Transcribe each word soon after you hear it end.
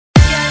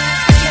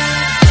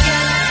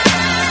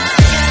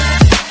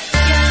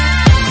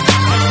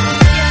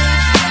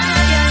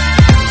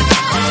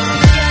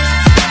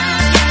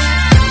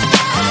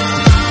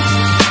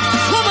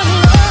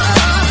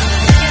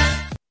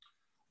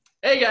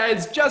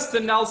guys,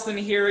 Justin Nelson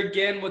here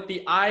again with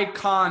the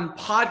Icon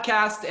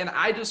Podcast, and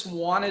I just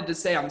wanted to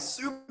say I'm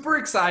super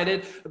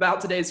excited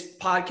about today's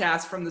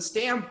podcast from the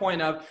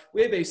standpoint of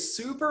we have a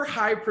super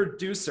high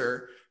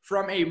producer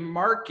from a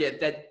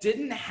market that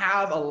didn't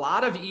have a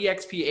lot of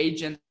EXP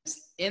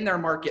agents in their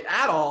market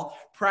at all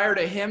prior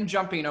to him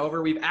jumping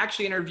over. We've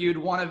actually interviewed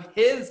one of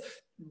his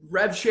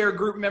RevShare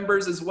group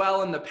members as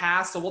well in the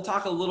past, so we'll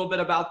talk a little bit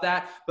about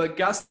that. But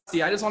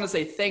Gusty, I just want to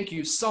say thank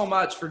you so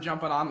much for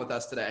jumping on with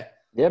us today.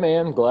 Yeah,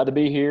 man. Glad to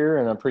be here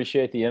and I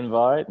appreciate the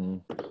invite, and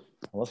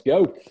let's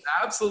go.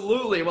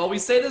 Absolutely. Well, we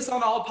say this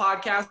on all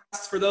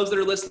podcasts for those that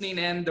are listening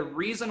in. The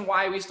reason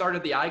why we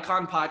started the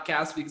Icon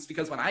podcast is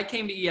because when I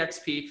came to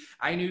EXP,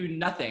 I knew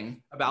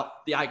nothing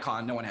about the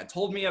Icon. No one had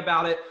told me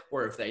about it,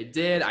 or if they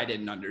did, I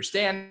didn't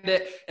understand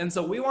it. And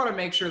so we want to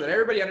make sure that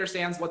everybody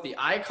understands what the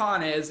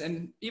Icon is,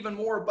 and even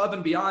more above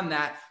and beyond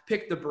that,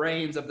 pick the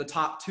brains of the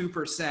top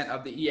 2%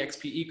 of the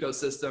EXP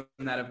ecosystem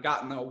that have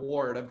gotten the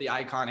award of the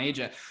Icon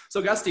agent.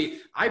 So Gusty,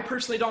 I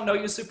personally don't know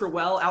you super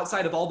well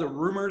outside of all the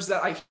rumors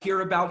that I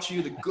hear about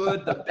you, the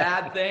good, the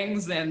bad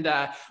things, and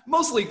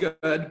mostly good.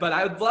 But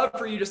I would love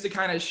for you just to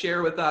kind of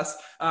share with us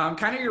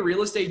kind of your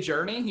real estate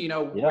journey. You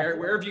know,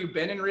 where have you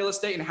been in real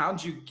estate, and how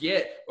did you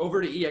get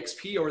over to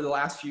EXP over the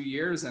last few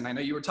years? And I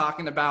know you were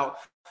talking about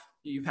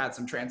you've had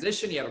some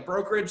transition, you had a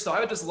brokerage. So I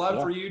would just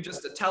love for you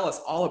just to tell us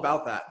all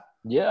about that.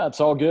 Yeah, it's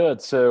all good.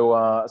 So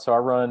I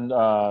run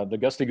the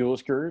Gusty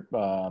Gulas group.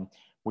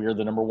 We are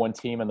the #1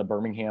 team in the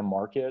Birmingham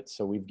market.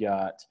 So we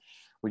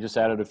just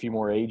added a few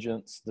more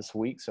agents this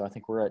week. So I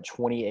think we're at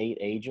 28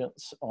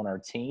 agents on our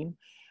team.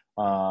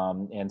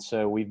 And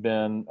so we've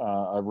been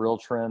a Real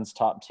Trends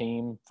top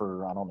team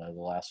for, I don't know,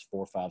 the last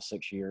 4, 5,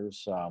 6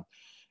 years.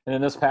 And then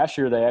this past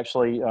year, they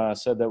actually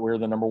said that we're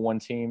the #1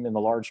 team in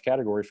the large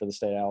category for the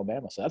state of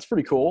Alabama. So that's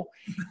pretty cool.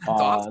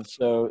 That's awesome.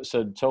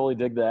 So totally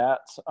dig that.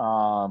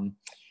 So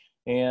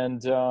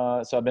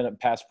I've been a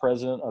past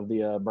president of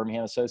the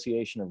Birmingham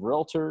Association of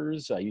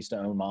Realtors. I used to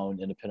own my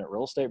own independent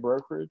real estate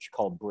brokerage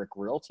called Brick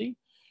Realty.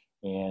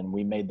 And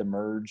we made the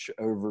merge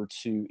over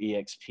to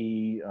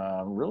EXP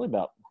really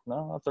about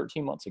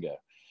 13 months ago.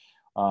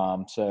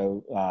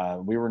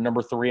 We were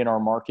 #3 in our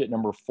market,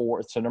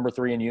 #4. So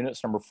 #3 in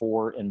units,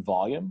 #4 in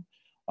volume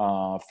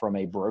from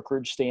a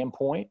brokerage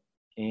standpoint.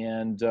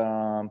 And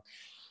I'd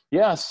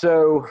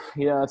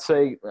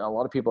say a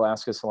lot of people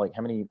ask us, like,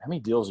 how many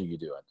deals are you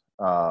doing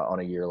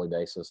on a yearly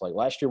basis? Like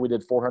last year we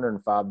did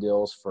 405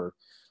 deals for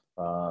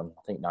I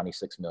think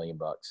 $96 million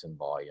in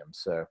volume.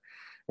 So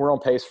we're on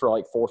pace for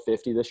like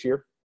 450 this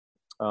year.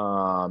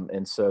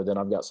 And so then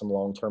I've got some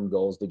long-term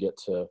goals to get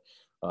to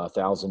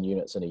 1,000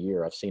 units in a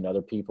year. I've seen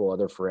other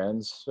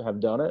friends have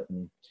done it.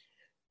 And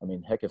I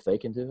mean, heck, if they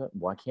can do it,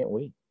 why can't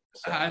we?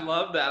 So. I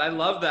love that. I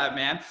love that,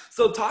 man.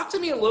 So talk to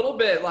me a little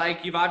bit,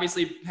 like you've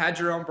obviously had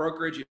your own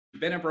brokerage, you've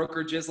been in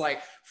brokerages,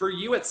 like for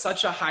you at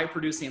such a high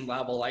producing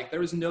level, like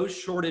there was no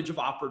shortage of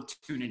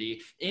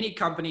opportunity. Any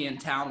company in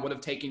town would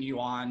have taken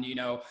you on, you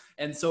know?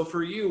 And so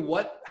for you,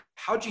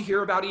 how'd you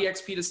hear about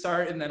EXP to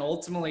start? And then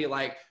ultimately,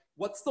 like,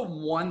 what's the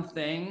one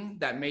thing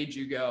that made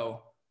you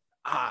go,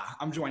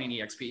 I'm joining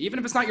EXP? Even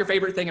if it's not your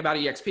favorite thing about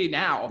EXP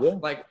now,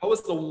 like what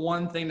was the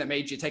one thing that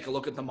made you take a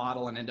look at the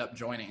model and end up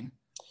joining?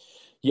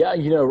 Yeah,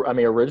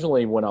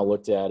 originally when I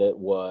looked at it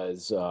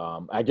was,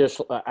 I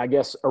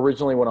guess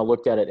originally when I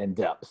looked at it in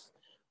depth,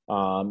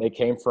 it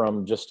came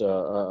from just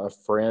a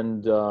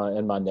friend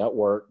in my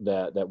network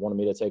that wanted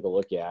me to take a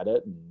look at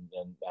it,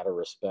 and out of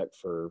respect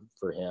for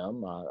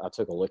him, I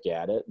took a look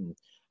at it, and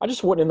I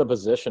just wasn't in the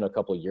position a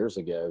couple of years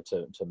ago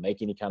to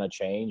make any kind of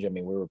change. I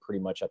mean, we were pretty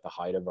much at the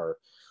height of our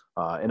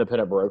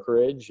independent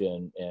brokerage,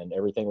 and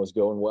everything was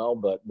going well.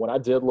 But when I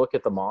did look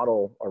at the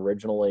model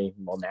originally,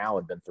 well, now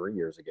it'd been 3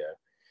 years ago.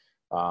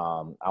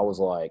 I was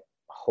like,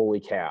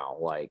 holy cow,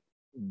 like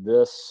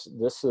this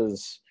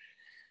is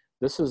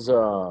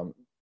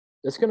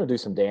it's going to do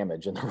some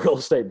damage in the real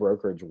estate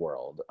brokerage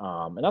world.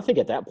 And I think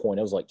at that point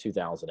it was like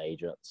 2,000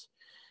 agents,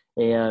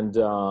 and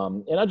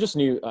I just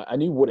knew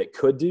what it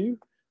could do.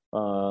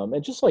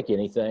 And just like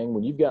anything,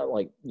 when you've got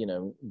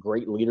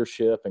great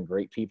leadership and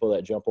great people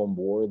that jump on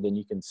board, then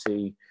you can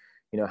see,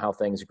 how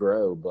things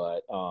grow.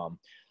 But,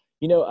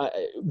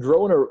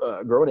 growing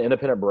an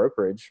independent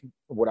brokerage,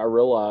 what I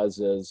realize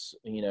is,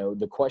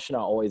 the question I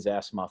always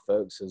ask my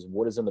folks is,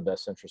 what is in the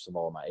best interest of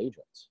all of my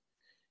agents?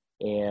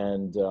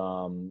 And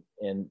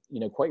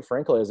quite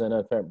frankly, as an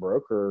independent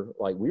broker,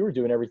 like we were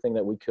doing everything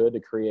that we could to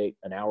create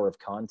an hour of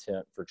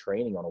content for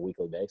training on a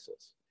weekly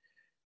basis.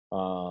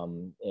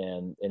 And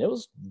it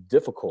was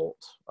difficult,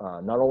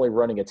 not only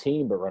running a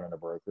team, but running a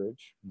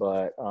brokerage,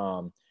 but,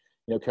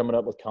 coming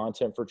up with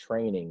content for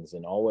trainings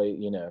and always,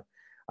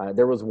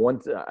 there was a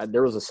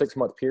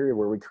 6-month period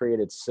where we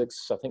created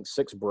 6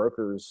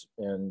 brokers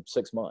in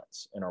 6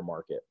 months in our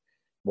market,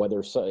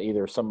 whether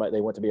either somebody,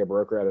 they went to be a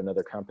broker at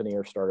another company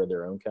or started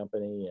their own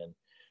company. And,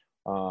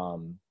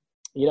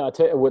 I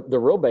tell you what the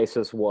real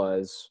basis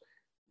was,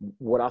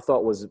 what I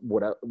thought was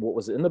what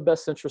was in the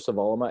best interest of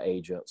all of my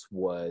agents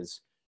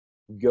was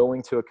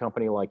going to a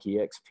company like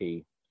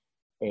EXP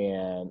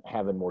and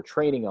having more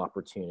training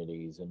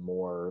opportunities and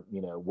more,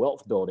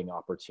 wealth building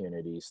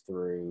opportunities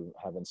through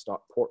having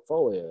stock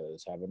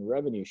portfolios, having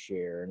revenue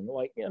share. And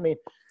like, I mean,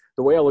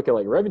 the way I look at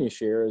like revenue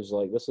share is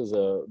like, this is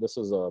a,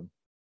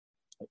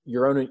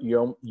 you own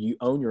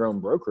your own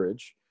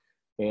brokerage,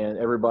 and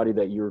everybody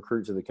that you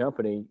recruit to the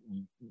company,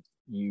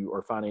 you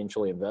are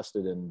financially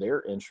invested in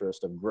their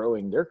interest of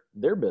growing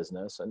their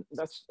business. And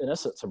that's in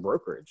essence a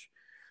brokerage.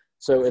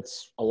 So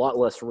it's a lot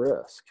less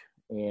risk.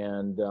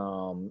 And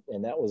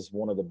that was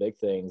one of the big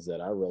things that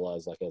I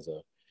realized, like as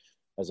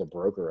a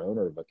broker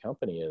owner of a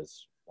company,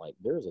 is like,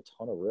 there's a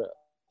ton of risk.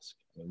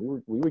 I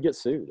mean, we would get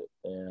sued,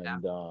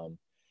 and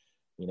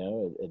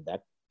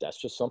that's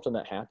just something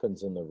that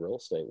happens in the real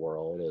estate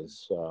world.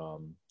 Is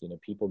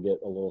people get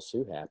a little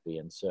sue happy,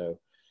 and so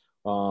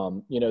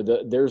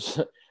there's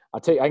I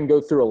can go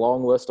through a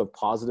long list of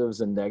positives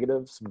and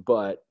negatives,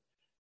 but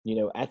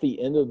at the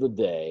end of the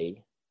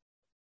day,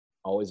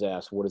 I always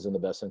ask what is in the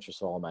best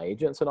interest of all my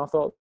agents. And I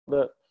thought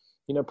that,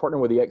 partnering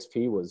with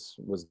EXP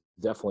was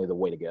definitely the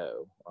way to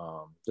go.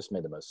 Just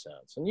made the most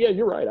sense. And yeah,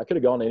 you're right. I could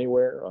have gone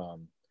anywhere.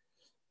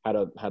 Had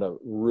a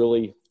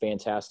really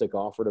fantastic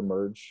offer to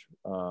merge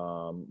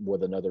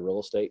with another real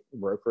estate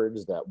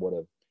brokerage that would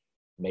have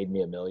made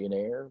me a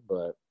millionaire,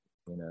 but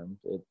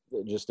it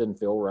just didn't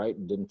feel right,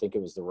 and didn't think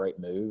it was the right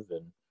move.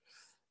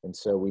 And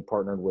so we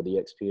partnered with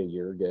EXP a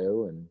year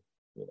ago, and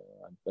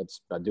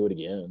I'd do it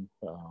again.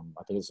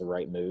 I think it's the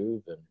right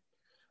move.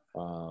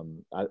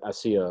 And I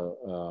see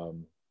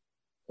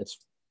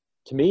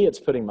to me, it's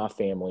putting my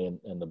family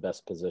in the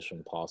best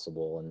position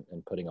possible,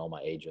 and putting all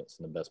my agents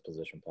in the best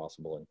position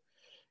possible.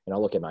 And I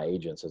look at my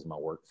agents as my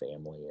work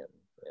family, and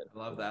I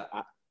love that.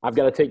 I've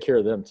got to take care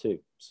of them too.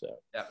 So,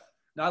 yeah.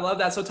 No, I love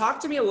that. So talk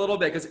to me a little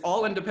bit, because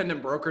all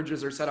independent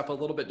brokerages are set up a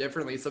little bit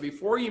differently. So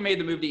before you made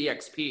the move to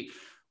EXP,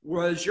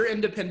 was your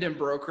independent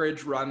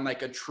brokerage run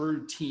like a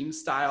true team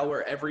style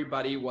where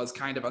everybody was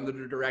kind of under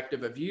the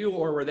directive of you,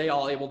 or were they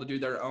all able to do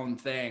their own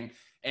thing?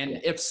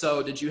 And if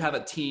so, did you have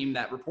a team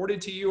that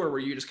reported to you, or were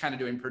you just kind of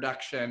doing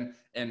production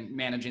and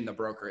managing the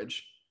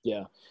brokerage?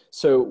 Yeah.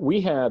 So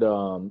we had,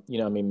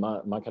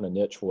 my kind of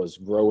niche was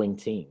growing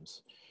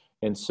teams.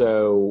 And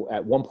so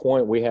at one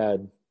point we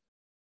had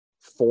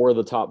 4 of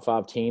the top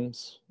 5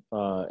 teams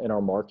in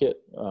our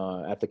market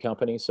at the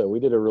company. So we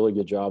did a really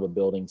good job of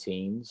building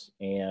teams,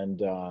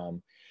 and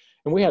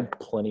we had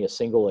plenty of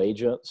single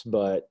agents,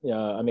 but we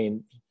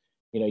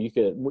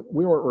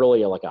weren't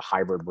really like a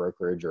hybrid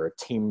brokerage or a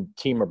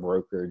team of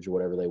brokerage,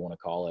 whatever they want to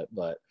call it.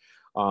 But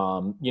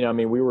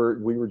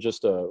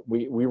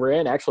we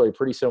ran actually a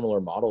pretty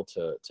similar model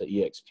to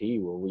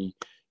EXP, where we,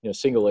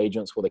 single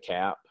agents with a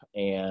cap.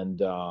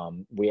 And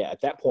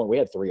at that point we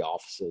had 3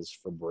 offices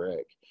for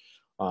Brick.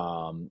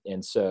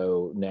 And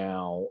so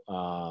now,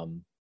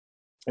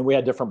 and we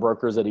had different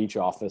brokers at each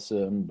office.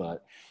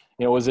 But,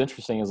 what was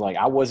interesting is like,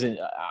 I was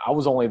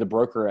only the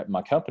broker at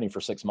my company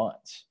for 6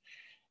 months.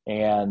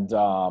 And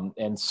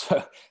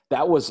so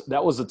that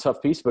was a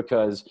tough piece,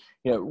 because,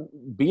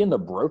 being the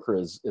broker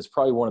is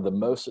probably one of the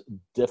most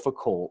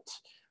difficult,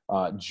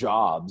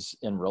 jobs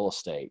in real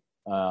estate.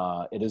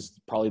 It is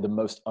probably the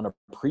most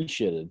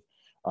unappreciated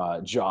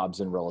jobs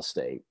in real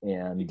estate.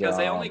 And because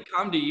they only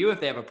come to you if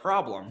they have a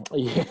problem.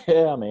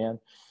 Yeah, man.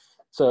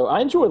 So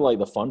I enjoy like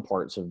the fun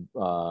parts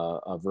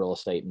of real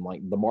estate, and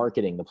like the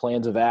marketing, the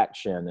plans of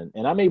action.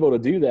 And I'm able to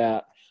do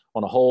that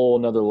on a whole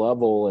another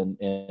level.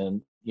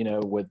 And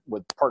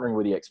with partnering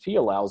with EXP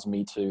allows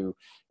me to,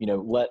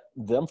 let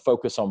them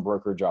focus on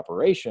brokerage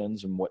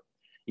operations and what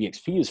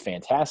EXP is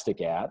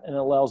fantastic at. And it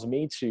allows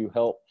me to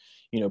help,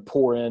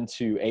 pour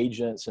into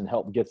agents and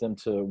help get them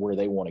to where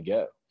they want to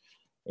go.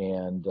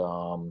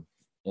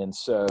 And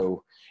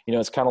so,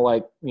 it's kind of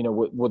like,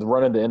 with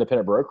running the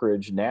independent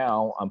brokerage,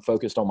 now I'm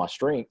focused on my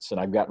strengths, and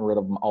I've gotten rid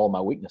of all of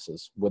my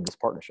weaknesses with this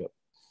partnership.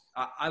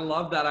 I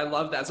love that. I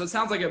love that. So it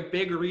sounds like a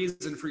big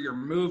reason for your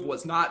move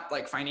was not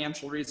like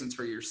financial reasons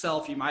for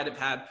yourself. You might have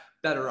had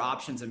better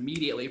options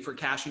immediately for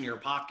cash in your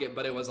pocket,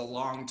 but it was a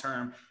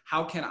long-term,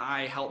 how can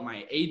I help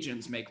my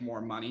agents make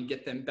more money,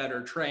 get them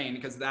better trained,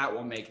 because that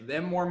will make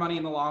them more money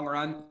in the long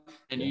run,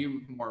 and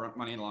you more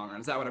money in the long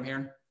run. Is that what I'm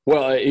hearing?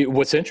 Well,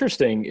 what's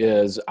interesting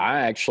is I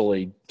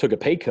actually took a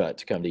pay cut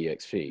to come to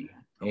EXP.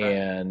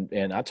 Okay.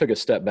 And I took a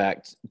step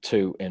back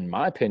to, in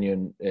my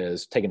opinion,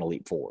 is taking a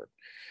leap forward.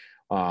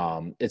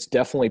 It's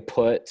definitely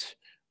put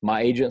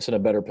my agents in a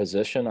better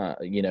position.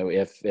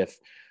 If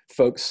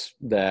folks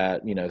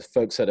that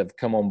have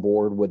come on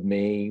board with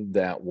me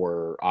that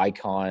were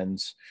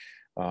icons,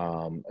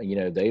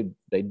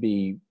 they'd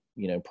be,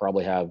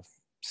 probably have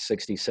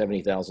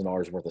 $60,000,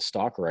 $70,000 worth of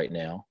stock right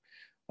now.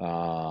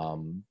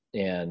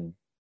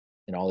 And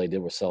all they did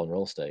was selling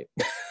real estate.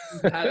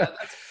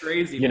 That's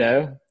crazy.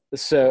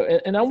 So,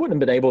 and I wouldn't have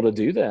been able to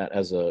do that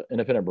as an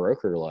independent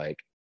broker. Like,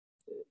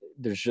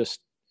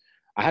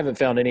 I haven't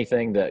found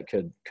anything that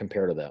could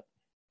compare to that.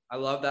 I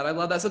love that. I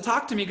love that. So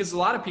talk to me, because a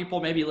lot of people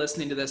may be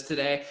listening to this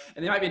today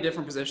and they might be in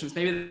different positions.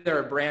 Maybe they're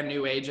a brand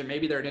new agent,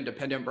 maybe they're an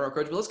independent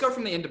brokerage, but let's go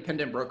from the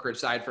independent brokerage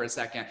side for a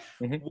second.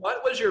 Mm-hmm.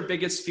 What was your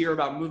biggest fear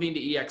about moving to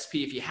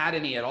EXP, if you had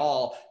any at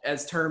all,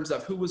 as terms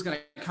of who was going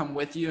to come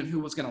with you and who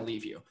was going to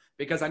leave you?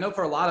 Because I know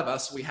for a lot of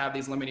us, we have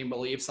these limiting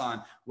beliefs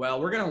on,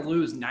 well, we're going to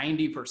lose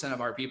 90%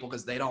 of our people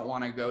because they don't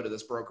want to go to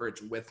this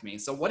brokerage with me.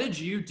 So what did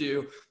you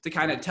do to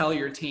kind of tell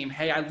your team,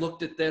 hey, I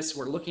looked at this,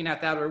 we're looking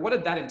at that, or what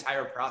did that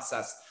entire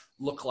process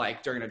look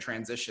like during a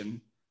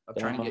transition of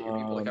trying to get your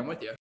people to come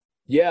with you?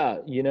 Yeah,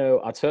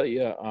 I'll tell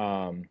you,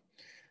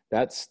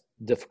 that's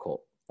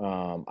difficult.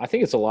 I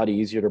think it's a lot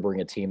easier to bring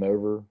a team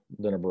over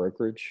than a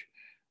brokerage,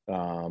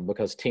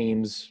 because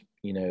teams,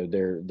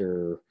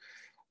 they're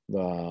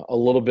a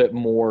little bit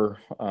more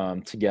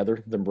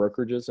together than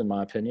brokerages, in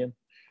my opinion.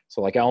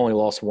 So like I only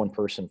lost one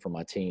person from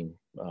my team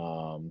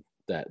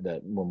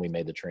that when we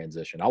made the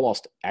transition. I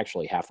lost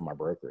actually half of my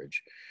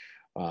brokerage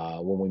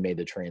when we made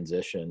the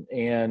transition.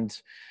 And,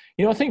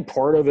 I think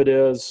part of it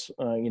is,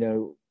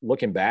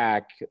 looking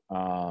back,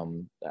 I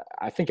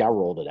think I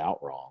rolled it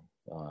out wrong,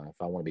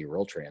 if I want to be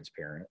real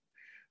transparent.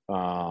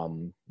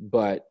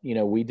 But,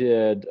 we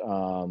did,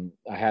 I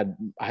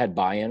had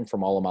buy-in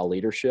from all of my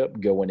leadership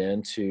going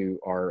into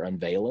our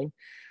unveiling.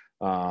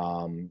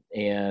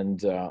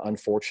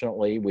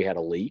 Unfortunately we had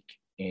a leak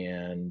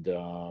and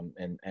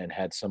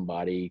had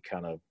somebody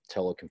kind of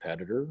tell a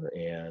competitor,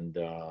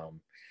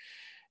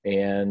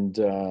 and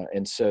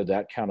so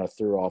that kind of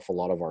threw off a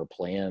lot of our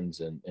plans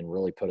and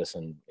really put us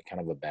in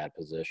kind of a bad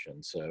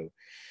position. So,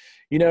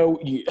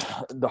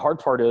 the hard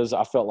part is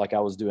I felt like I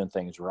was doing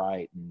things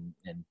right, and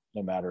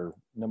no matter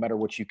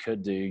what you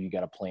could do, you got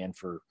to plan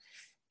for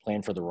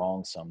the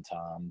wrong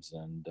sometimes.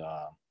 And,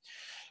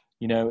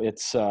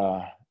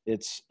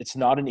 it's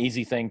not an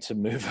easy thing to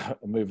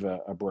move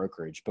a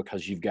brokerage,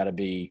 because you've got to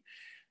be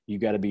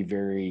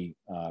very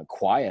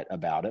quiet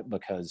about it,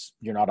 because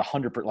you're not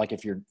 100%. Like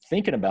if you're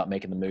thinking about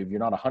making the move, you're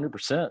not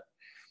 100%.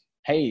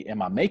 Hey,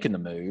 am I making the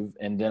move?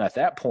 And then at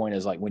that point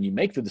is like when you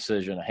make the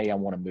decision, hey, I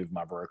want to move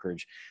my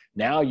brokerage.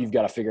 Now you've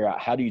got to figure out,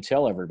 how do you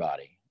tell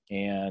everybody?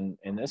 And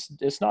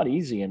it's not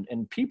easy.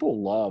 And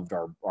people loved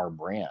our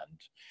brand.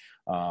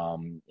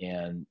 And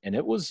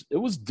it was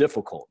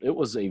difficult. It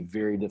was a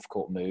very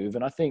difficult move.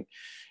 And I think,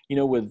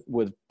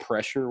 with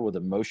pressure, with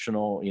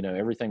emotional,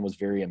 everything was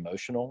very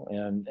emotional.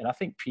 And I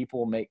think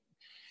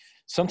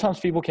sometimes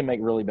people can make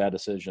really bad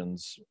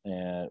decisions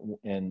in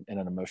an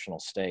emotional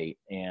state.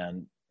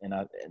 And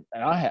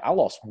I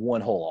lost one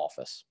whole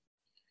office,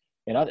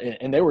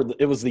 and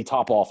it was the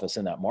top office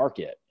in that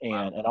market.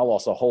 And I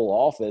lost a whole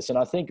office. And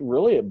I think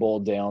really it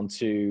boiled down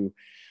to,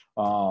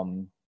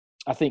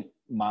 I think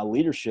my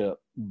leadership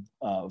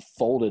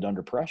folded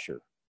under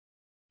pressure.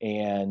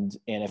 And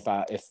if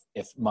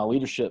my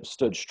leadership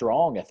stood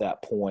strong at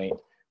that point,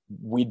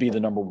 we'd be the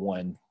number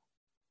one.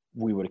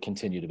 We would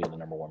continue to be the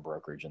number one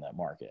brokerage in that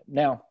market.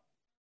 Now,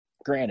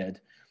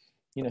 granted,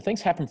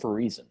 things happen for a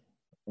reason.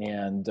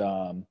 And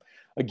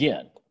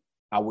again,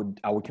 I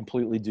would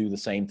completely do the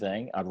same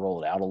thing. I'd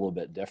roll it out a little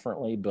bit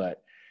differently,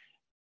 but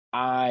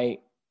I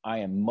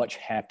am much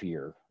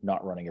happier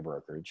not running a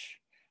brokerage.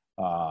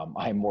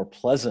 I am more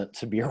pleasant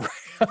to be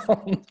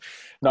around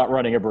not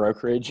running a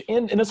brokerage.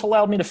 And it's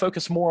allowed me to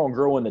focus more on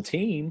growing the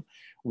team,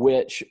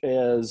 which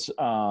is,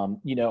 I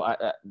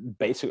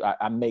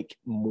make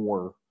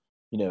more,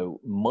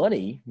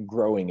 money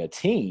growing a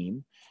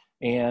team.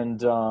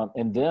 And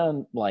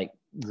then like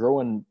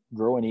growing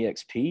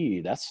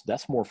EXP,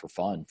 that's more for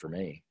fun for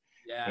me.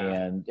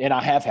 Yeah. And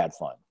I have had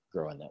fun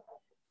growing that.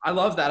 I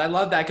love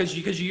that.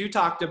 Because you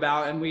talked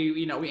about, and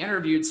we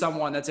interviewed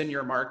someone that's in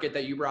your market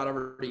that you brought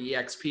over to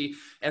EXP.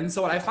 And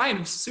so what I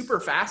find super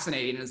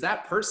fascinating is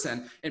that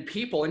person and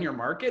people in your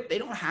market, they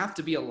don't have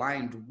to be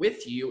aligned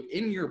with you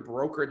in your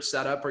brokerage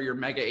setup or your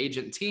mega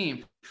agent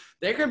team.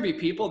 There can be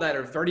people that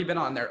have already been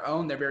on their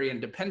own. They're very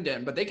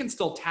independent, but they can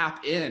still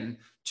tap in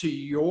to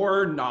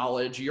your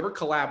knowledge, your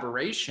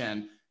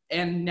collaboration.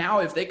 And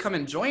now if they come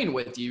and join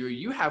with you,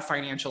 you have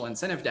financial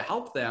incentive to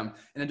help them.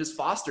 And it just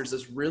fosters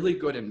this really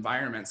good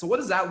environment. So what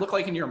does that look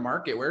like in your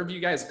market? Where have you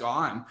guys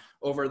gone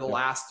over the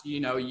last,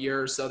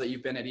 year or so that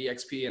you've been at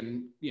EXP?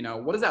 And,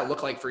 what does that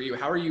look like for you?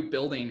 How are you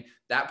building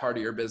that part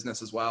of your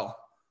business as well?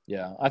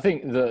 Yeah, I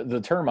think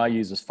the term I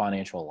use is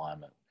financial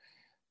alignment.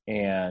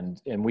 And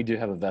we do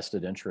have a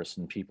vested interest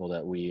in people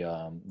that we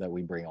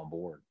bring on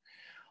board.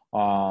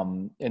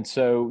 And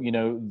so,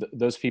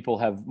 those people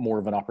have more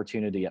of an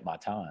opportunity at my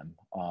time,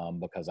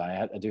 because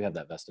I do have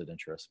that vested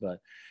interest. But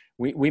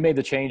we made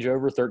the change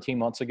over 13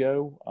 months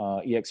ago.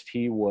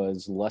 EXP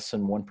was less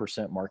than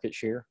 1% market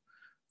share.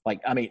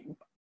 My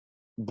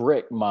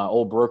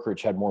old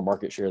brokerage had more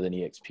market share than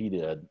EXP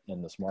did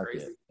in this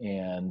market. Crazy.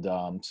 And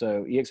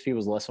so EXP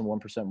was less than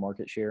 1%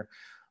 market share.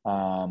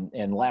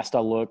 And last I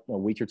looked a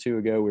week or two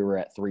ago, we were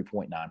at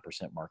 3.9%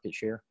 market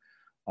share.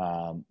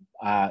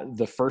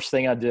 The first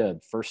thing I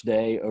did, first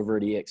day over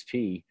at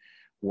EXP,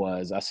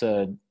 was I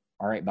said,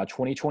 all right, by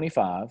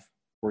 2025,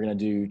 we're going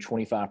to do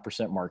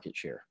 25% market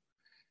share.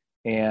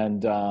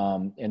 And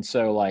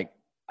so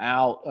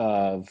out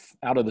of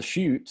the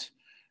chute,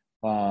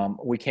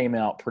 we came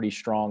out pretty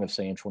strong of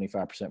saying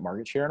 25%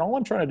 market share. And all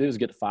I'm trying to do is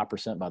get to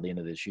 5% by the end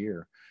of this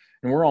year.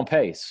 And we're on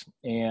pace.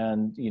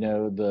 And,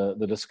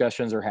 the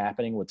discussions are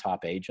happening with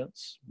top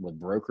agents, with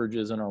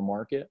brokerages in our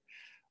market.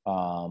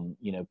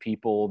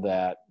 People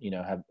that,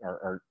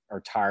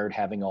 are tired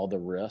having all the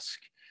risk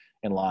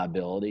and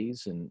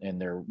liabilities,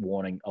 and they're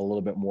wanting a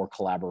little bit more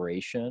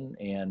collaboration.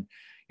 And,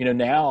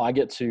 now I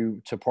get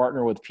to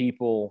partner with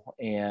people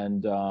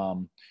and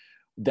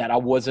that I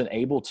wasn't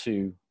able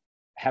to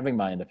having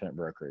my independent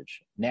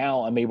brokerage.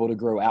 Now I'm able to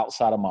grow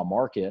outside of my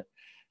market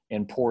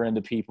and pour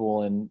into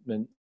people and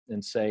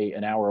say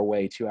an hour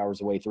away, 2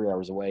 hours away, 3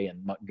 hours away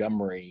in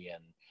Montgomery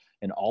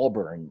and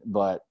Auburn.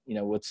 But,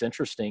 what's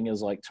interesting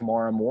is like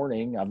tomorrow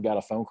morning, I've got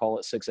a phone call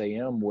at 6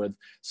 a.m. with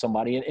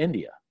somebody in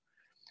India.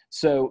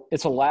 So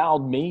it's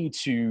allowed me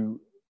to,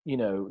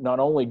 not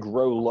only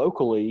grow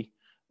locally,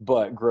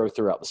 but grow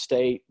throughout the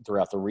state,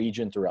 throughout the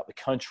region, throughout the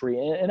country,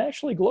 and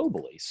actually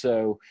globally.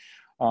 So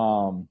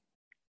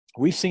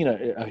we've seen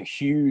a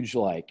huge,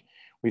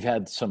 we've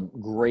had some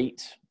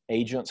great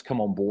agents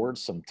come on board,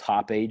 some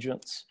top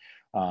agents.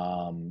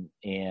 And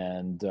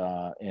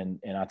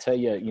I tell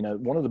you,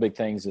 one of the big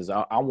things is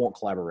I want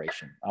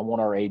collaboration. I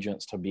want our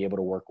agents to be able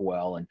to work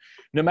well. And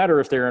no matter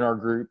if they're in our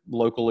group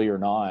locally or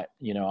not,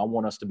 I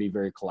want us to be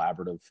very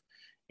collaborative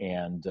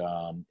and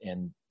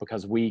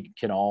because we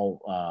can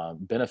all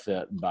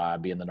benefit by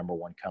being the number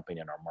one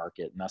company in our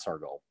market. And that's our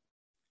goal.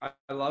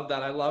 I love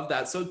that. I love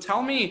that. So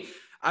tell me,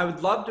 I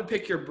would love to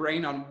pick your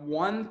brain on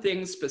one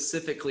thing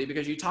specifically,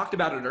 because you talked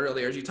about it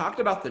earlier. You talked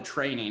about the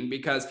training,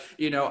 because,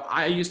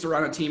 I used to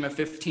run a team of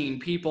 15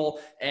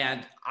 people,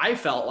 and I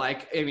felt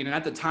like,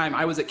 at the time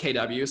I was at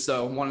KW,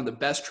 so one of the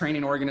best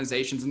training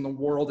organizations in the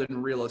world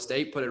in real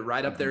estate, put it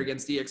right up there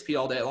against EXP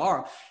all day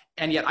long.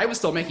 And yet I was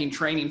still making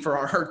training for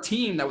our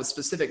team that was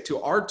specific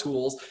to our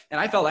tools. And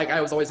I felt like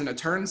I was always in a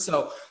turn.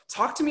 So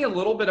talk to me a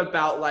little bit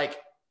about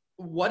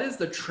what is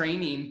the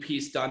training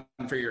piece done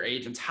for your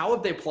agents? How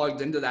have they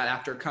plugged into that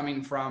after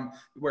coming from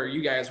where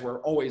you guys were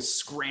always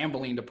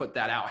scrambling to put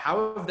that out?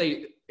 How have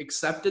they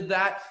accepted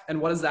that?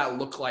 And what does that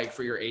look like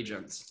for your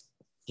agents?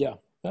 Yeah,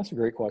 that's a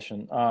great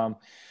question.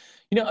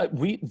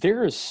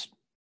 There's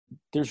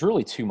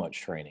really too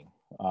much training.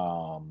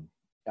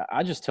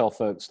 I just tell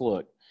folks,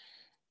 look,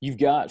 you've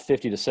got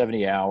 50 to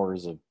 70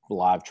 hours of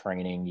live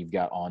training. You've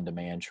got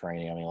on-demand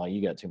training.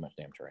 You got too much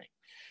damn training.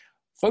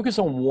 Focus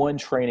on one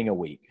training a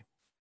week.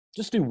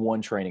 Just do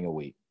one training a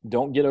week.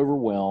 Don't get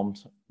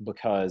overwhelmed,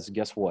 because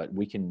guess what?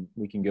 We can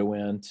go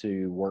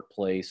into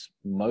Workplace.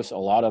 A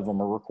lot of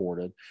them are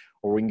recorded,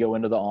 or we can go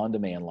into the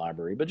on-demand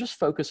library, but just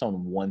focus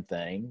on one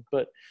thing,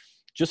 but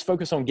just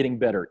focus on getting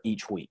better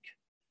each week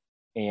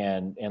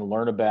and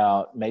learn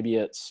about, maybe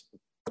it's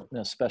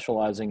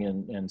specializing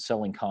in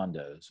selling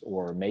condos,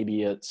 or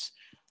maybe it's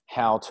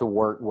how to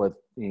work with,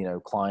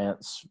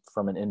 clients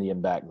from an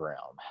Indian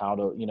background, how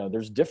to,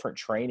 there's different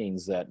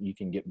trainings that you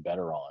can get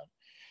better on.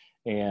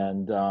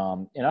 And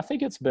I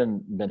think it's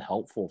been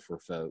helpful for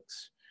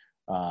folks.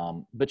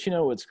 But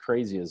what's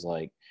crazy is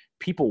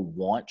people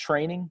want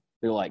training.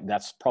 They're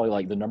that's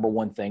probably the number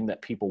one thing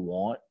that people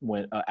want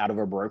when out of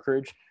a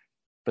brokerage,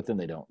 but then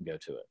they don't go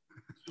to it.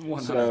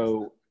 100%.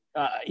 So,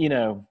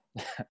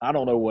 I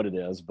don't know what it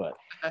is, but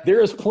there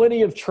is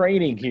plenty of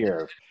training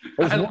here.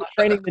 There's more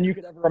training than you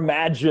could ever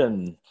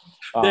imagine.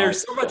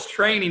 There's so much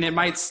training, it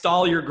might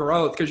stall your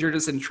growth because you're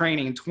just in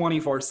training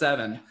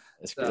 24/7.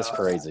 It's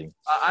crazy.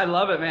 I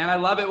love it, man. I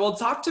love it. Well,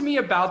 talk to me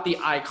about the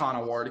Icon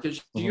Award,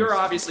 because you're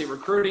obviously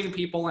recruiting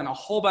people in a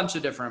whole bunch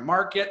of different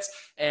markets.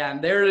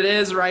 And there it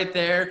is right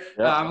there.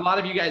 Yep. A lot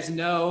of you guys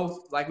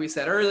know, like we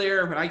said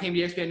earlier, when I came to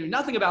EXP, I knew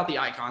nothing about the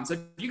Icon. So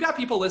if you got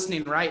people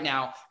listening right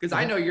now, because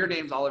I know your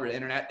name's all over the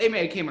internet, they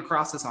may have came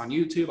across this on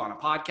YouTube, on a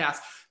podcast.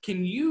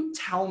 Can you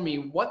tell me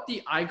what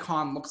the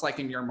Icon looks like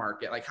in your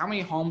market? How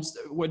many homes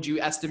would you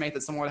estimate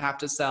that someone would have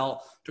to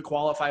sell to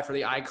qualify for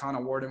the Icon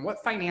Award? And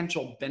what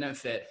financial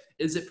benefit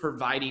is it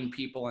providing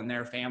people and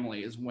their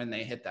families when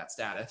they hit that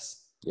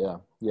status? Yeah.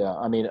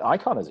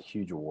 Icon is a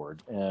huge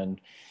award. And,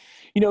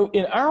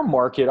 in our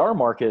market,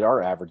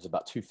 our average is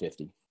about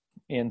 250.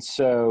 And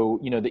so,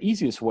 the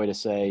easiest way to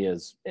say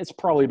is it's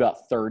probably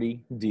about 30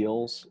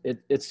 deals.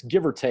 It's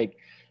give or take,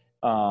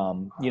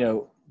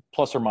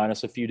 plus or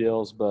minus a few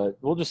deals, but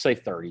we'll just say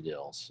 30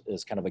 deals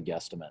is kind of a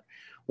guesstimate.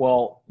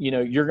 Well,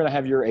 you're going to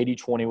have your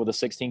 80-20 with a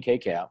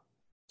 16K cap.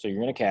 So you're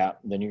going to cap,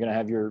 then you're going to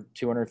have your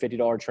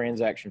 $250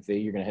 transaction fee.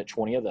 You're going to hit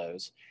 20 of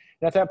those.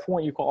 And at that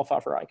point, you qualify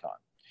for Icon.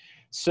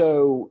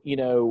 So,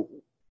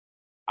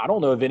 I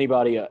don't know of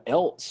anybody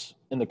else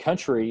in the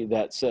country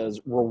that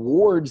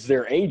rewards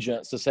their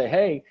agents to say,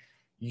 hey,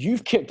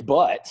 you've kicked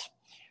butt.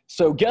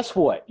 So guess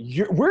what?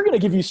 We're going to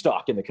give you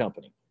stock in the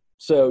company.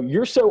 So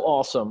you're so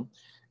awesome.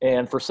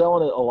 And for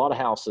selling a lot of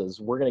houses,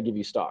 we're going to give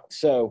you stock.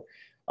 So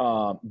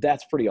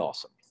that's pretty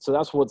awesome. So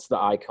that's what's the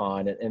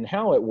Icon, and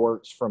how it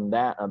works from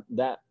that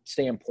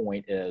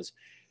standpoint is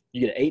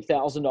you get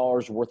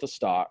 $8,000 worth of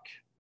stock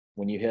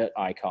when you hit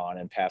Icon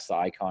and pass the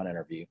Icon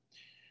interview.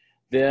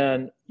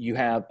 Then you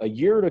have a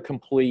year to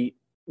complete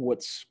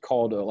what's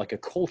called like a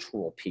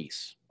cultural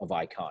piece of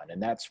Icon.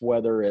 And that's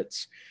whether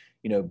it's,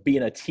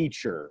 being a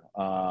teacher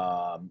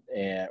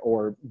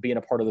or being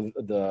a part of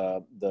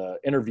the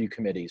interview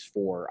committees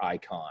for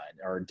Icon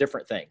or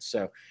different things.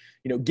 So,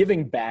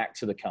 giving back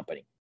to the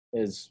company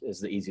is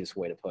the easiest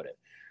way to put it.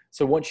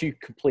 So once you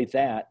complete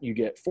that, you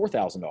get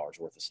 $4,000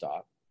 worth of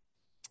stock.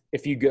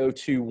 If you go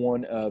to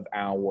one of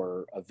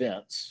our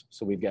events,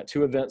 so we've got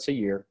 2 events a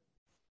year.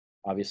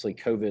 Obviously,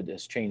 COVID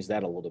has changed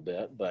that a little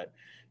bit, but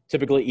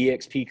typically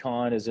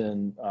EXPCon is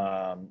in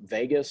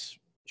Vegas.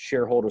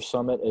 Shareholder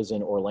Summit is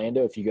in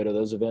Orlando. If you go to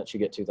those events, you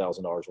get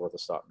 $2,000 worth of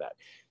stock back.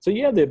 So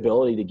you have the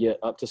ability to get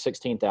up to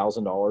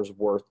 $16,000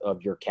 worth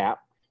of your cap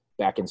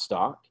back in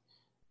stock.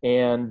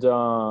 And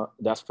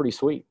that's pretty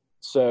sweet.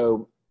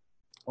 So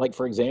like,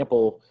 for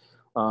example,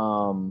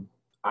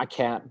 I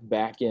capped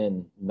back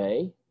in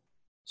May.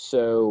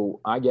 So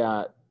I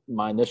got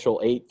my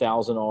initial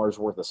 $8,000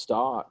 worth of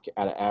stock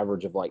at an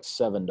average of like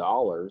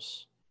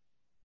 $7.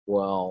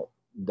 Well,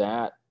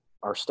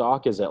 our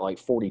stock is at like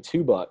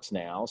 $42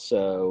 now.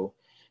 So,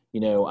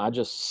 I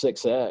just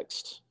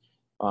 6x'd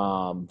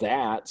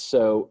that.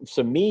 So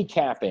me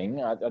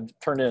capping, I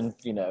turned in,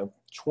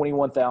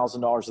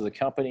 $21,000 of the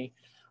company.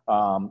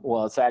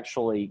 Well, it's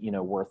actually,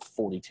 worth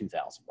 $42,000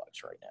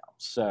 right now.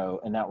 So,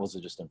 and that was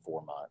just in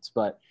 4 months,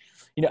 but,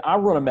 I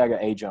run a mega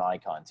agent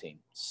Icon team.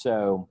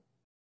 So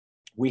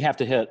we have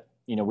to hit,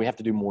 we have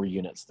to do more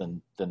units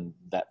than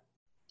that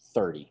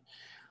 30.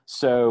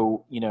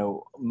 So,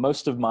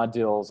 most of my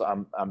deals,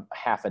 I'm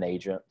half an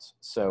agent.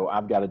 So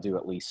I've got to do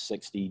at least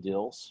 60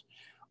 deals.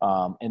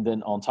 And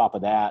then on top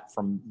of that,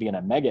 from being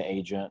a mega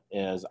agent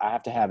is I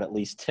have to have at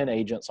least 10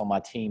 agents on my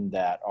team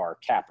that are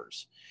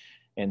cappers.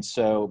 And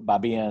so by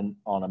being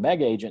on a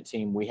mega agent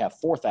team, we have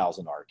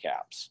 4,000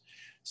 caps.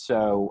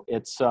 So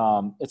it's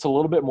a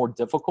little bit more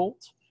difficult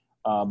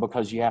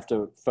because you have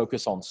to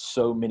focus on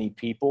so many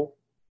people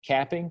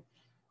capping,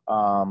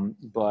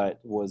 but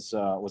was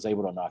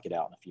able to knock it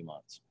out in a few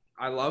months.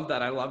 I love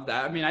that.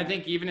 I mean, I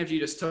think even if you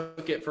just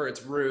took it for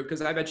its root,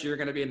 because I bet you're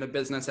going to be in the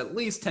business at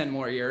least 10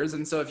 more years.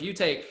 And so if you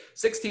take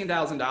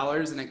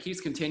 $16,000 and it keeps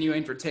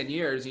continuing for 10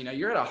 years,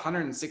 you're at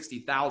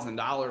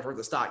 $160,000 worth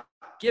of stock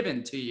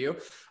given to you.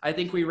 I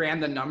think we ran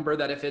the number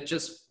that if it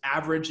just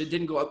averaged, it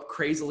didn't go up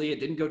crazily,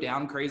 it didn't go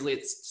down crazily,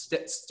 it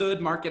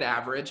stood market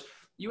average,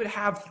 you would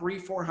have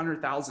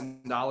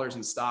 $300,000-$400,000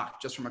 in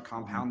stock just from a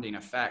compounding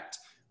effect,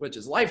 which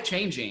is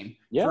life-changing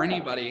for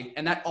anybody.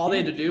 And that all they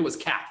had to do was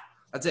cap.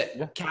 That's it.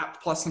 Yeah.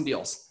 Cap plus some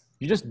deals.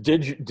 You just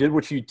did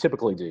what you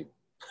typically do.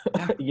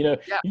 Yeah.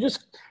 You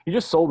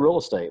just sold real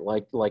estate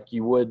like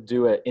you would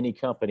do at any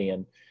company.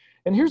 And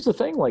here's the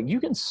thing, like you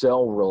can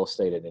sell real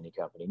estate at any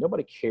company.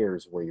 Nobody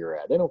cares where you're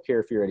at. They don't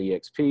care if you're at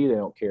EXP. They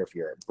don't care if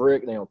you're at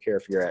Brick. They don't care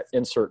if you're at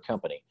insert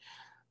company.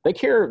 They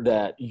care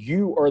that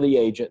you are the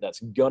agent that's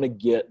going to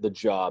get the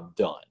job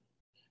done.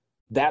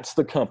 That's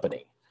the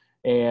company.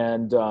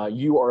 And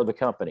you are the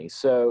company.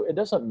 So it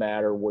doesn't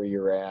matter where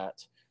you're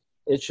at.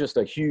 It's just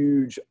a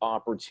huge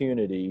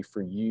opportunity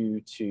for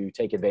you to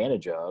take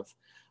advantage of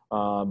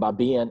by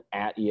being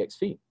at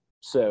EXP.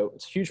 So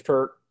it's a huge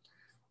perk.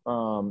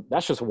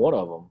 That's just one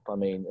of them. I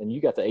mean, and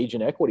you got the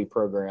agent equity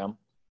program.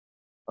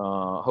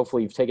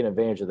 Hopefully you've taken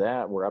advantage of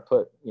that, where I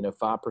put,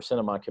 5%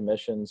 of my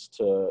commissions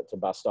to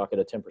buy stock at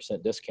a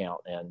 10%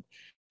 discount. And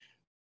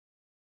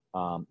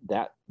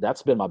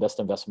that's been my best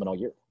investment all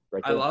year.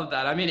 Right there. I love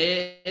that. I mean,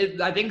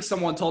 I think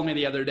someone told me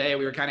the other day,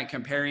 we were kind of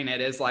comparing it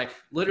as like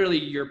literally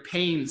you're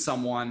paying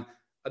someone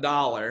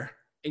 $1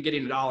 and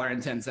getting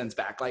 $1.10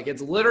 back. Like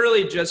it's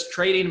literally just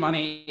trading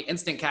money,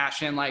 instant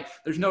cash in. Like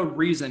there's no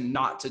reason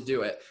not to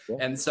do it. Yeah.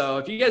 And so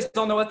if you guys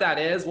don't know what that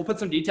is, we'll put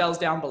some details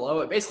down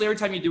below. Basically, every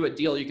time you do a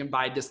deal, you can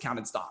buy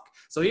discounted stock.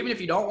 So even if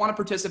you don't want to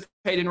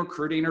participate in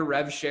recruiting or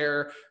rev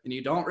share and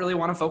you don't really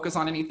want to focus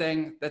on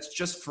anything, that's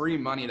just free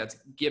money that's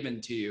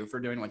given to you for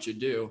doing what you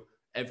do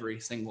every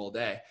single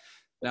day.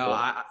 No,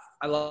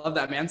 I love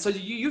that, man. So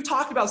you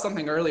talked about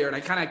something earlier, and I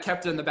kind of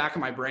kept it in the back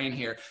of my brain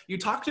here. You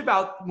talked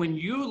about when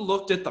you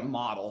looked at the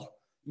model,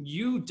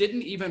 you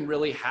didn't even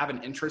really have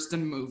an interest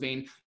in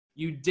moving.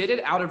 You did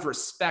it out of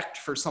respect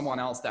for someone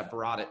else that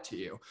brought it to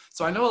you.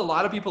 So I know a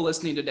lot of people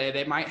listening today,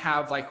 they might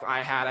have, like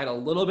I had a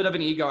little bit of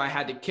an ego I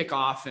had to kick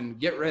off and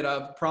get rid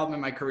of, problem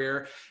in my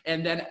career.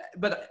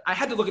 But I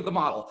had to look at the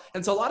model.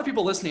 And so a lot of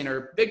people listening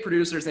are big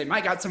producers. They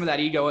might got some of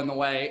that ego in the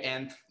way,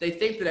 and they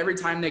think that every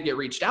time they get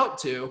reached out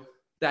to,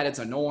 that it's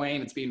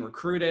annoying, it's being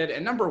recruited.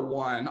 And number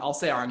one, I'll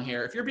say on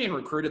here, if you're being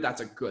recruited,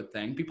 that's a good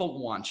thing.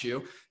 People want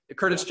you.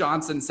 Curtis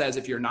Johnson says,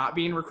 if you're not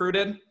being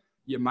recruited,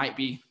 you might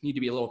need to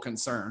be a little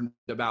concerned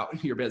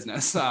about your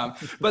business.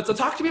 But so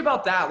talk to me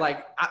about that.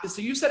 Like,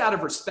 so you said out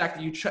of respect,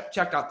 you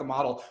checked out the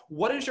model.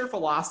 What is your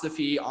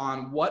philosophy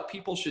on what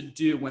people should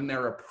do when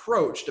they're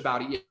approached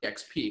about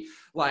EXP?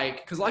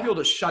 Like, because a lot of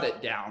people just shut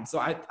it down. So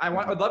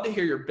I'd love to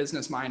hear your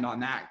business mind on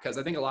that, because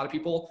I think a lot of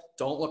people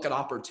don't look at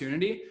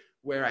opportunity,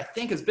 where I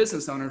think as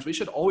business owners, we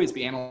should always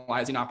be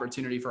analyzing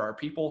opportunity for our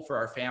people, for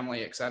our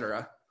family, et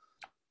cetera.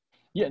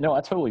 Yeah, no, I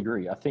totally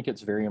agree. I think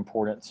it's very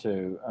important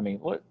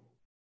look,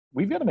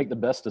 we've got to make the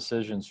best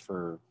decisions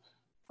for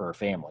for a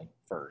family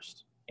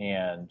first.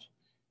 And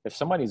if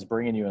somebody's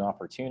bringing you an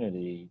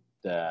opportunity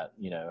that,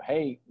 you know,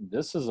 hey,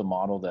 this is a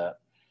model that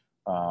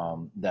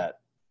that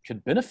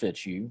could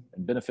benefit you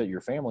and benefit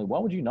your family, why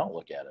would you not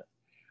look at it?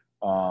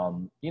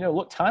 You know,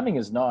 look, timing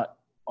is not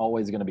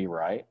always going to be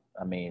right.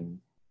 I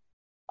mean,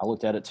 I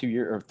looked at it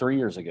 3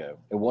 years ago.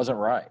 It wasn't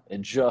right.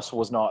 It just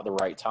was not the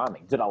right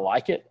timing. Did I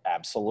like it?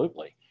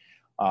 Absolutely.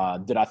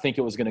 Did I think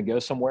it was going to go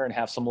somewhere and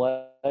have some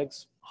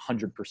legs?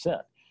 100%.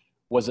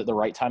 Was it the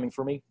right timing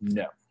for me?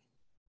 No.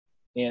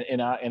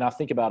 And I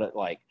think about it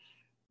like,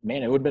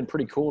 man, it would have been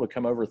pretty cool to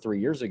come over 3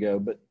 years ago,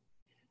 but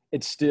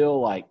it's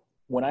still like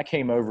when I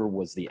came over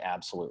was the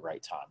absolute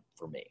right time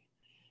for me.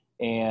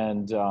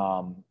 And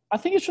I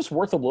think it's just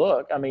worth a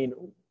look. I mean,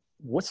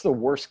 what's the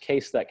worst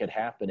case that could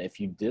happen if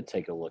you did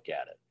take a look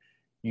at it?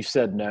 You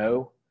said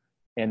no,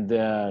 and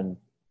then,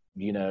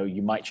 you know,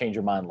 you might change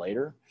your mind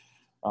later.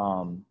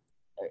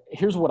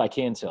 Here's what I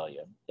can tell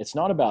you. It's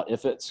not about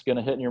if it's going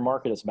to hit in your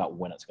market. It's about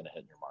when it's going to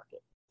hit in your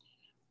market.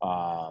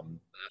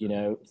 You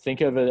know, think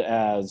of it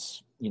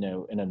as, you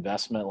know, an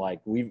investment. Like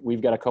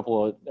we've got a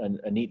couple of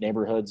neat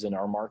neighborhoods in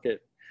our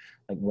market.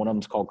 Like one of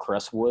them's called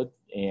Crestwood,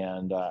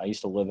 and I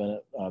used to live in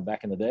it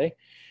back in the day.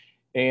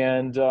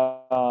 And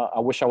I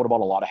wish I would have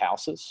bought a lot of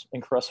houses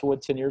in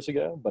Crestwood 10 years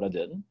ago, but I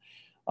didn't.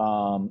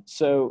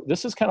 So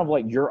this is kind of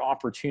like your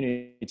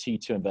opportunity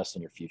to invest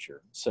in your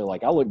future. So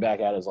like I look back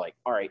at it as like,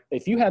 all right,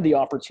 if you had the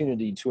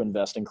opportunity to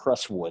invest in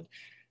Crestwood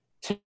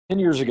 10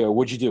 years ago,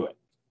 would you do it?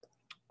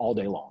 All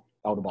day long.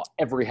 I would have bought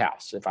every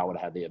house if I would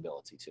have had the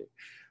ability to.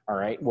 All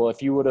right. Well,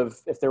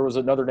 if there was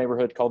another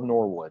neighborhood called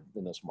Norwood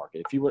in this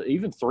market, if you would,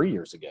 even 3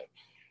 years ago,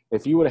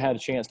 if you would have had a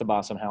chance to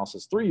buy some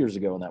houses 3 years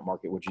ago in that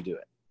market, would you do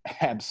it?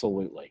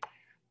 Absolutely.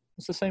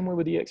 It's the same way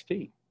with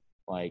EXP.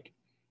 Like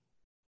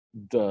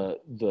the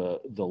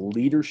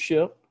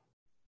leadership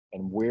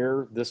and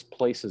where this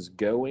place is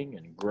going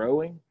and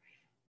growing,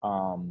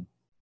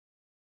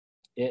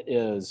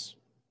 it's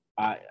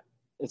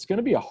going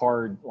to be a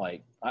hard,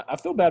 like, I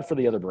feel bad for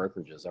the other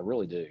brokerages. I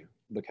really do,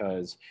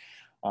 because,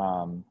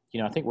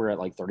 you know, I think we're at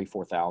like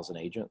 34,000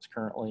 agents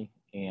currently.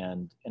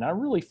 And I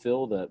really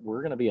feel that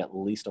we're going to be at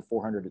least a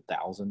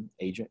 400,000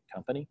 agent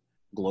company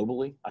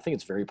globally. I think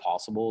it's very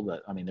possible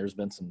that, I mean, there's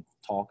been some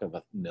talk of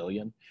 1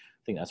 million.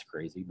 I think that's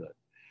crazy, but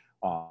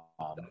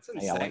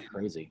hey, I like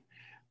crazy.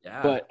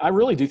 Yeah. But I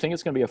really do think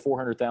it's going to be a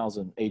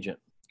 400,000 agent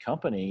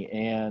company.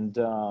 And,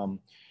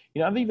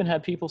 you know, I've even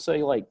had people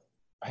say like,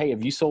 hey,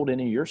 have you sold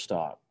any of your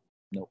stock?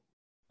 Nope,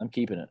 I'm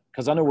keeping it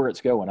because I know where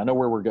it's going. I know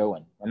where we're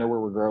going. I know where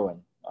we're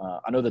growing.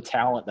 I know the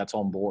talent that's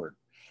on board.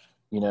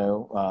 You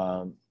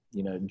know,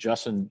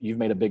 Justin, you've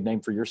made a big name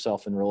for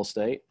yourself in real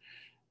estate.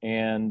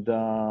 And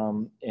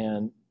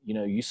you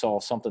know, you saw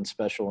something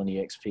special in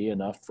EXP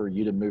enough for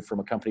you to move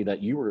from a company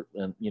that you were,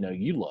 you know,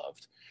 you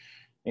loved.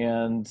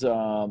 And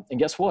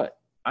guess what?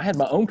 I had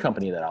my own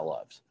company that I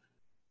loved.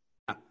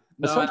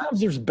 But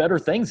sometimes there's better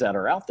things that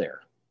are out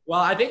there. Well,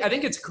 I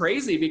think it's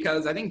crazy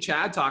because I think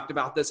Chad talked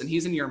about this and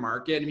he's in your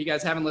market. And if you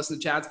guys haven't listened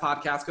to Chad's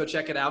podcast, go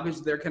check it out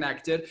because they're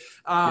connected.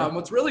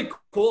 What's really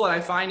cool that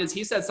I find is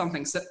he said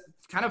something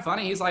kind of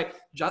funny. He's like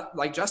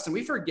Justin,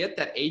 we forget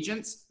that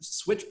agents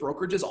switch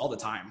brokerages all the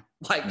time.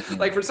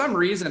 Like for some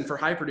reason for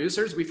high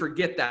producers, we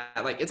forget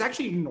that like it's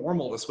actually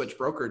normal to switch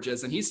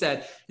brokerages. And he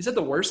said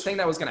the worst thing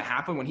that was going to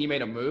happen when he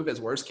made a move,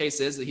 his worst case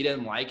is that he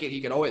didn't like it.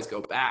 He could always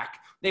go back.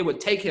 They would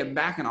take him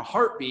back in a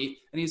heartbeat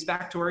and he's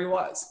back to where he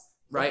was.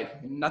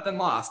 Right? Nothing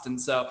lost. And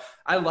so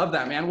I love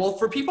that, man. Well,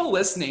 for people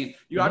listening,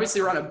 you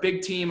obviously run a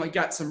big team, like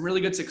got some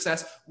really good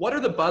success. What are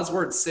the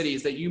buzzword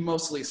cities that you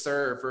mostly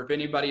serve? Or if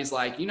anybody's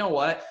like, you know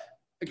what,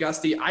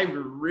 Gusty, I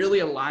really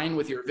align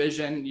with your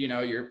vision, you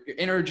know, your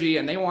energy,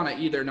 and they want to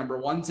either number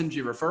one, send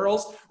you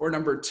referrals, or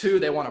number two,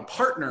 they want to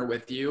partner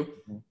with you.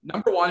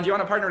 Number one, if you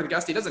want to partner with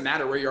Gusty, it doesn't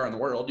matter where you are in the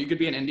world. You could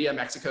be in India,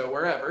 Mexico,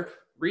 wherever.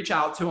 Reach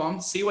out to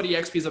him, see what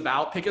EXP is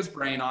about, pick his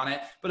brain on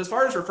it. But as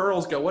far as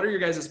referrals go, what are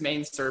your guys'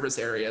 main service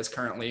areas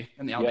currently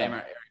in the Alabama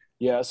area?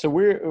 Yeah, so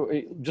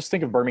we're just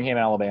think of Birmingham,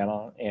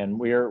 Alabama, and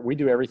we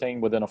do everything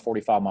within a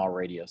 45-mile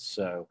radius.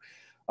 So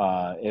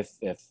if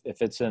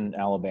it's in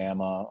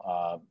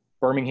Alabama,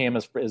 Birmingham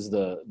is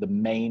the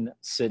main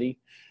city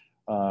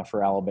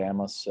for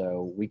Alabama.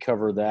 So we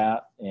cover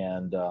that,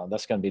 and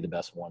that's going to be the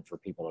best one for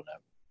people to know.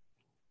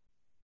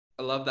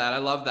 I love that. I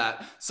love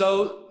that.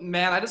 So,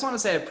 man, I just want to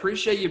say I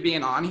appreciate you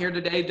being on here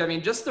today. I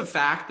mean, just the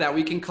fact that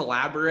we can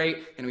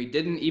collaborate and we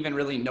didn't even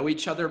really know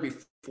each other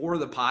before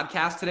the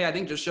podcast today, I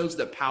think just shows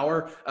the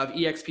power of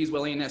EXP's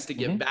willingness to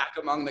give back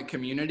among the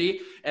community.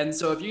 And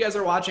so if you guys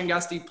are watching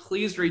Gusty,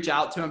 please reach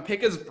out to him,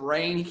 pick his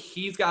brain.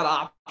 He's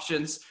got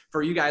options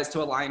for you guys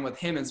to align with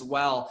him as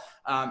well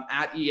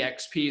at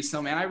EXP.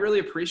 So, man, I really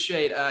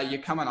appreciate you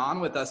coming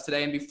on with us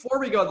today. And before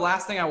we go, the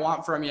last thing I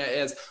want from you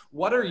is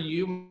what are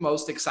you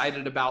most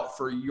excited about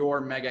for your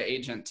mega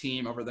agent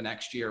team over the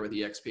next year with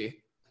EXP?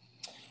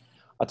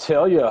 I'll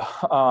tell you,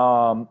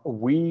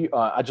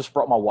 I just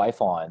brought my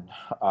wife on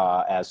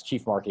as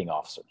chief marketing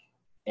officer.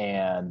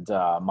 And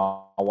my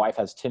wife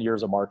has 10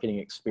 years of marketing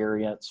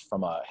experience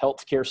from a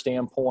healthcare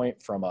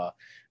standpoint, from a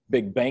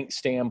big bank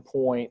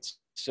standpoint.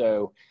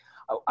 So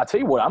I tell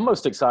you what I'm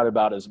most excited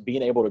about is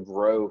being able to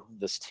grow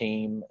this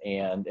team,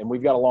 and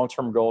we've got a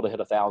long-term goal to hit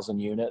 1,000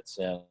 units.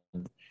 And,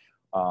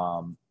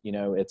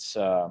 it's,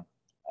 I'm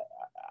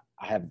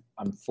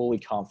fully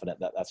confident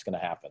that that's going to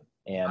happen.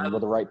 And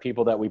with the right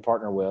people that we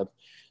partner with,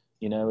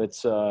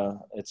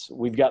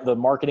 we've got the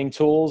marketing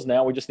tools.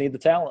 Now we just need the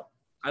talent.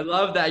 I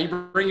love that.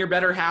 You bring your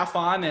better half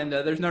on, and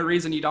there's no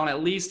reason you don't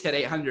at least hit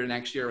 800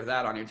 next year with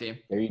that on your team.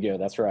 There you go.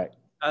 That's right.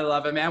 I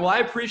love it, man. Well, I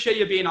appreciate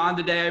you being on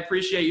today. I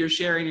appreciate you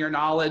sharing your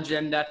knowledge.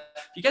 And if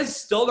you guys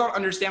still don't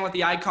understand what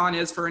the icon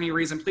is for any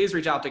reason, please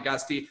reach out to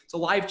Gusty. It's a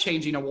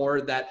life-changing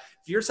award that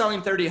if you're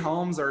selling 30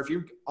 homes, or if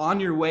you're on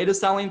your way to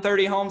selling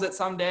 30 homes at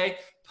some day,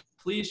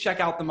 please check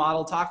out the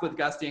model. Talk with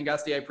Gusty. And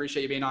Gusty, I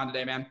appreciate you being on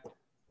today, man.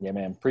 Yeah,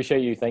 man.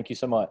 Appreciate you. Thank you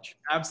so much.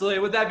 Absolutely.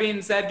 With that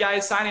being said,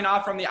 guys, signing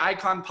off from the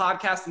Icon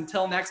Podcast.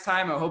 Until next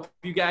time, I hope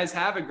you guys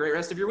have a great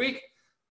rest of your week.